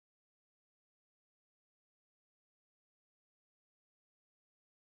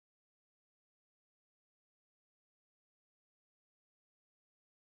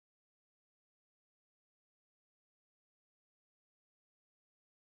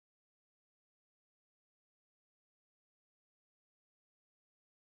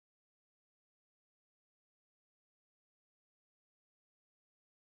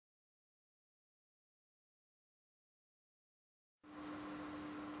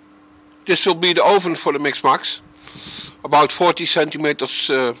This will be the oven for the Mix Max, about 40 centimeters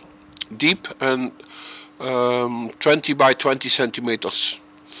deep and 20 by 20 centimeters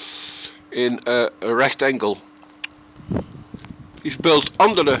in a rectangle. He's built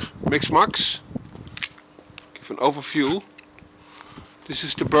under the Mix Max. Give an overview. This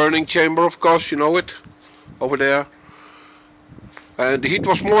is the burning chamber, of course, you know it, over there. And the heat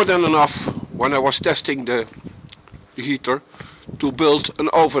was more than enough when I was testing the heater to build an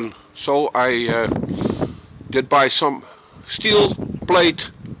oven. So I did buy some steel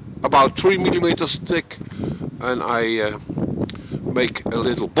plate about 3 millimeters thick, and I make a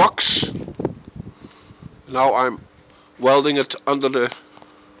little box. Now I'm welding it under the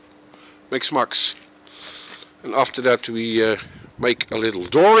Mix Max, and after that we make a little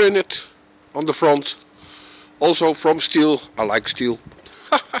door in it on the front, also from steel. I like steel.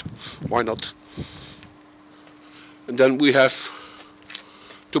 Why not? And then we have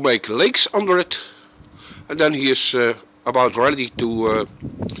to make legs under it, and then he is about ready to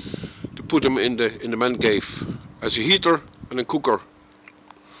put him in the man cave as a heater and a cooker.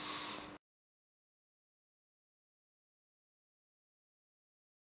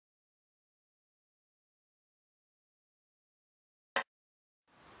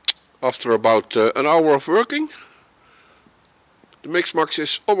 After about an hour of working, the Mix Max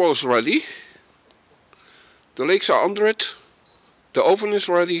is almost ready. The legs are under it. The oven is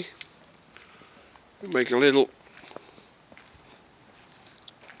ready. We make a little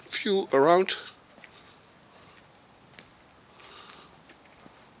view around.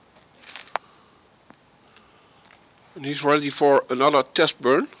 And he's ready for another test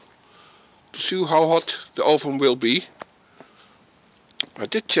burn to see how hot the oven will be. I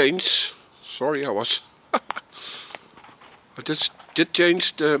did change, sorry I did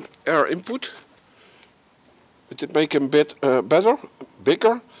change the air input. It did make him a bit better,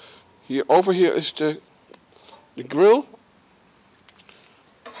 bigger. Here, over here is the grill.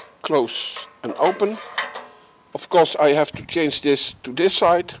 Close and open. Of course I have to change this to this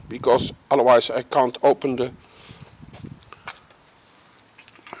side, because otherwise I can't open the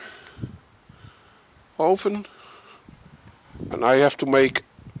oven. And I have to make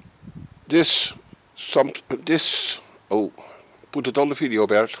this, oh, put it on the video,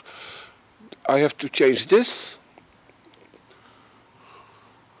 Bert. I have to change this,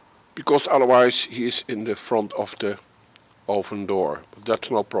 because otherwise he is in the front of the oven door, but that's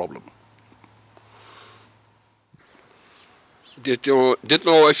no problem. Did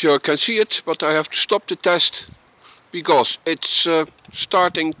know if you can see it, but I have to stop the test because it's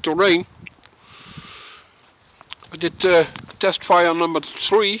starting to rain. I did test fire number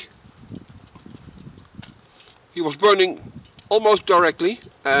 3. He was burning almost directly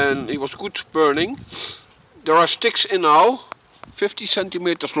and he was good burning. There are sticks in now, 50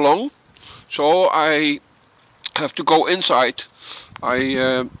 centimeters long, so I have to go inside.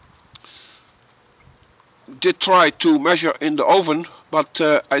 I did try to measure in the oven, but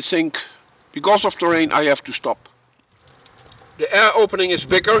I think because of the rain I have to stop. The air opening is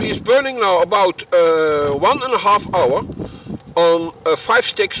bigger. He's burning now about 1.5 hours on 5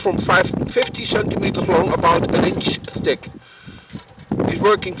 sticks from 50 centimeters long, about an inch thick. He's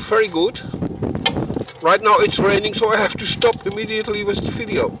working very good. Right now it's raining, so I have to stop immediately with the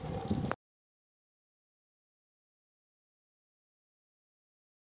video.